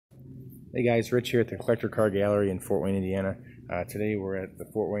Hey guys, Rich here at the Collector Car Gallery in Fort Wayne, Indiana. Today we're at the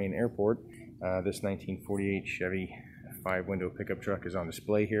Fort Wayne Airport. This 1948 Chevy 5-window pickup truck is on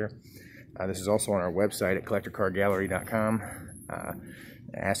display here. This is also on our website at collectorcargallery.com.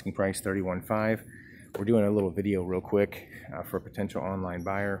 Asking price $31,500. We're doing a little video real quick for a potential online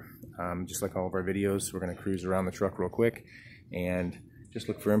buyer. Just like all of our videos, we're going to cruise around the truck real quick and just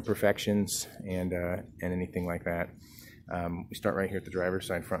look for imperfections and anything like that. We start right here at the driver's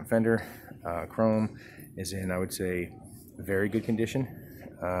side front fender. Chrome is in, I would say, very good condition.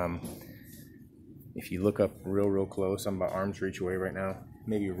 If you look up real close, I'm about arm's reach away right now,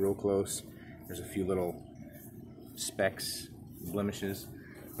 maybe real close, there's a few little specks, blemishes,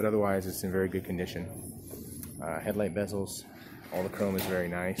 but otherwise it's in very good condition. Headlight bezels, all the chrome is very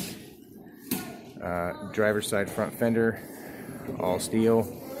nice. Driver's side front fender, all steel,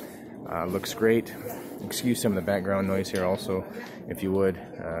 looks great. Excuse some of the background noise here also, if you would.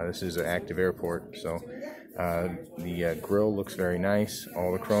 This is an active airport, so the grille looks very nice.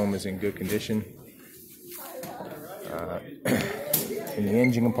 All the chrome is in good condition. In the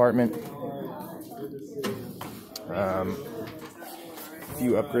engine compartment, a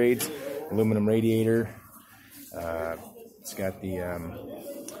few upgrades. Aluminum radiator. It's got the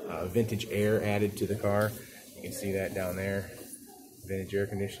vintage air added to the car. You can see that down there. Vintage air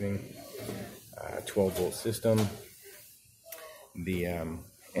conditioning. 12-volt system. The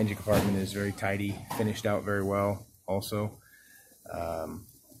engine compartment is very tidy, finished out very well also.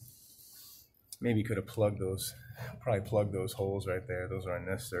 Maybe could have plugged those, probably plugged those holes right there. Those are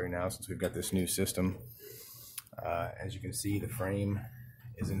unnecessary now since we've got this new system. As you can see, the frame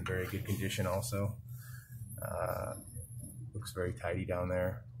is in very good condition also. Looks very tidy down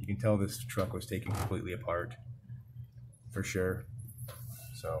there. You can tell this truck was taken completely apart for sure.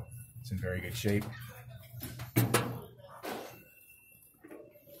 So it's in very good shape.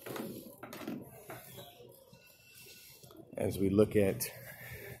 As we look at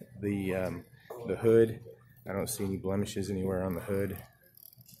the hood, I don't see any blemishes anywhere on the hood.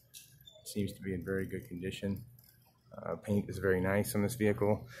 Seems to be in very good condition. Paint is very nice on this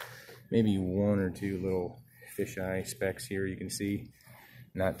vehicle. Maybe one or two little fisheye specks here you can see.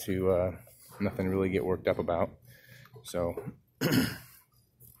 Nothing really get worked up about. So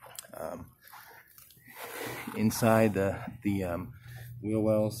inside the wheel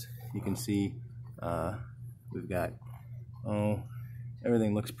wells, you can see we've got,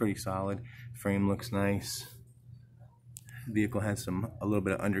 everything looks pretty solid. Frame looks nice. Vehicle has a little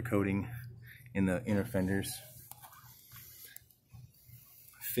bit of undercoating in the inner fenders.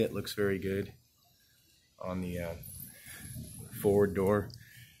 Fit looks very good on the forward door.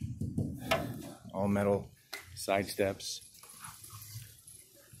 All metal side steps.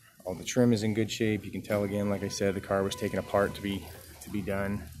 All the trim is in good shape. You can tell again, like I said, the car was taken apart to be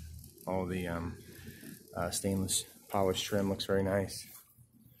done. All the stainless polished trim looks very nice.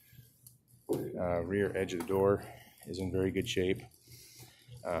 Rear edge of the door is in very good shape.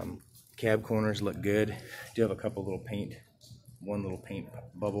 Cab corners look good. Do have a couple little one little paint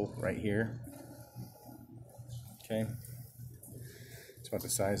bubble right here. Okay, it's about the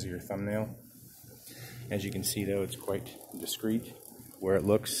size of your thumbnail. As you can see though, it's quite discreet where it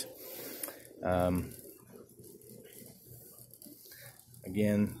looks.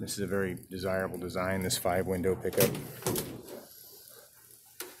 Again, this is a very desirable design, this 5-window pickup.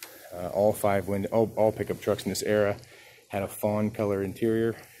 All pickup trucks in this era had a fawn color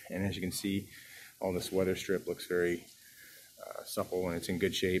interior, and as you can see, all this weather strip looks very supple and it's in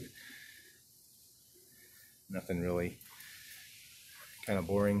good shape. Nothing really kind of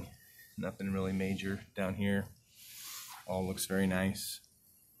boring, nothing really major down here. All looks very nice.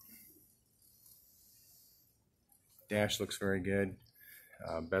 Dash looks very good.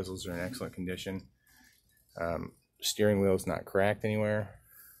 Bezels are in excellent condition. Steering wheel is not cracked anywhere,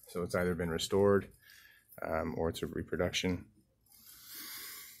 so it's either been restored or it's a reproduction.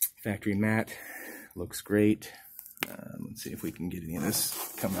 Factory mat looks great. Let's see if we can get any of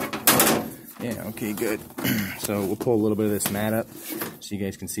this come up. Yeah, okay, good. So we'll pull a little bit of this mat up so you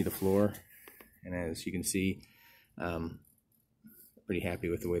guys can see the floor. And as you can see, pretty happy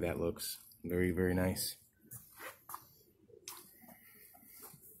with the way that looks. Very nice.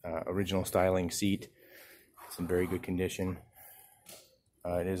 Original styling seat. It's in very good condition.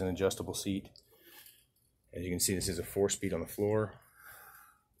 It is an adjustable seat. As you can see, this is a 4-speed on the floor.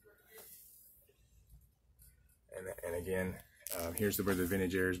 And again, here's where the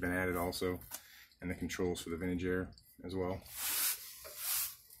vintage air has been added also, and the controls for the vintage air as well.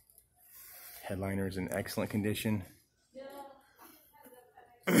 Headliner is in excellent condition.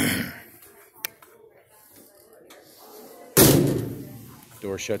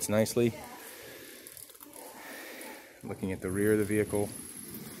 Door shuts nicely. Looking at the rear of the vehicle.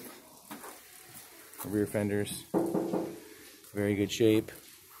 The rear fenders, very good shape.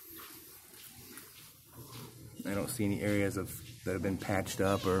 I don't see any areas that have been patched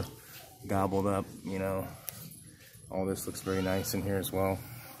up or gobbled up, you know. All this looks very nice in here as well.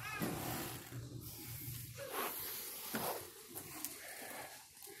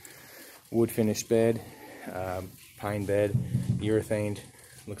 Wood finished bed, pine bed, urethaned.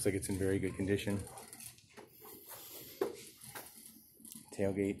 Looks like it's in very good condition.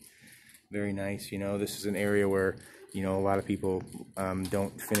 Tailgate, very nice. You know, this is an area where, you know, a lot of people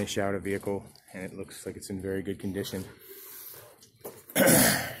don't finish out a vehicle, and it looks like it's in very good condition.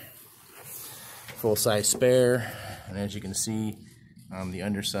 Full-size spare, and as you can see, the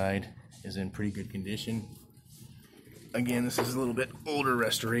underside is in pretty good condition. Again, this is a little bit older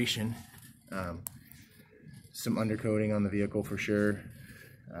restoration. Some undercoating on the vehicle for sure.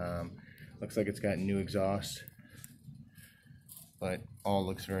 Looks like it's got new exhaust, but all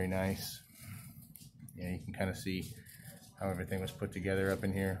looks very nice. Yeah, you can kind of see how everything was put together up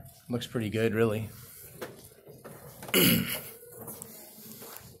in here. Looks pretty good, really.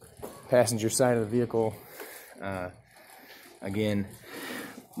 Passenger side of the vehicle, again,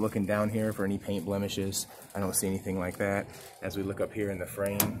 looking down here for any paint blemishes. I don't see anything like that. As we look up here in the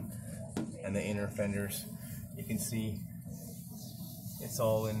frame and the inner fenders, you can see it's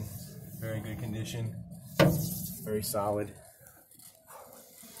all in very good condition, very solid.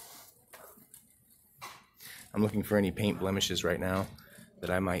 I'm looking for any paint blemishes right now that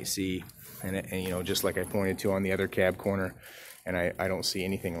I might see, and you know, just like I pointed to on the other cab corner, and I don't see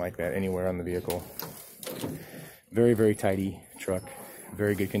anything like that anywhere on the vehicle. Very, very tidy truck,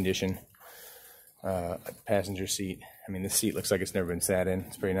 very good condition. Passenger seat, I mean, this seat looks like it's never been sat in.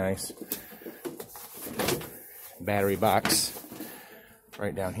 It's pretty nice. Battery box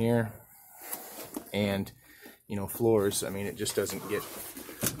right down here, and you know, floors, I mean, it just doesn't get,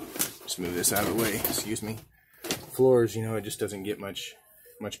 just move this out of the way, excuse me. Floors, you know, it just doesn't get much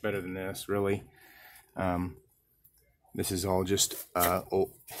better than this, really. This is all just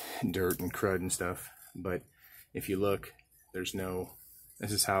old dirt and crud and stuff, but if you look, there's no,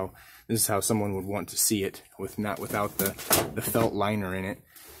 this is how someone would want to see it, without the felt liner in it,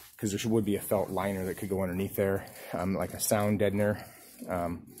 because there would be a felt liner that could go underneath there, like a sound deadener,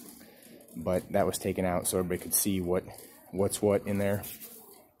 but that was taken out so everybody could see what's what in there.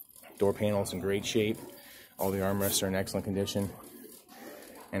 Door panels in great shape. All the armrests are in excellent condition.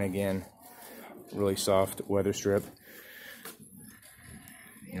 And again, really soft weather strip.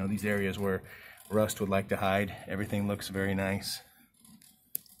 You know, these areas where rust would like to hide, everything looks very nice.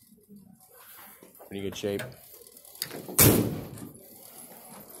 Pretty good shape.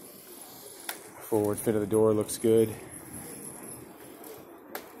 Forward fit of the door looks good.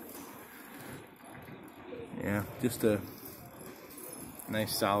 Yeah, just a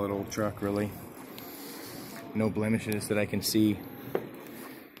nice solid old truck, really. No blemishes that I can see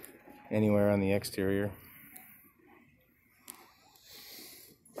anywhere on the exterior.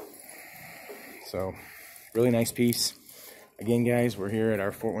 So, really nice piece. Again, guys, we're here at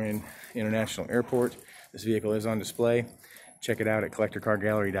our Fort Wayne International Airport. This vehicle is on display. Check it out at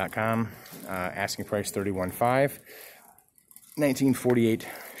collectorcargallery.com. Asking price $31,500. 1948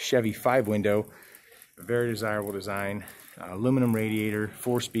 Chevy 5-window. Very desirable design. Aluminum radiator,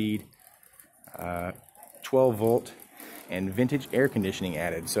 4-speed, 12-volt, and vintage air conditioning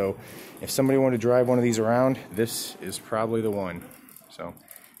added. So if somebody wanted to drive one of these around, this is probably the one. So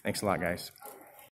thanks a lot, guys.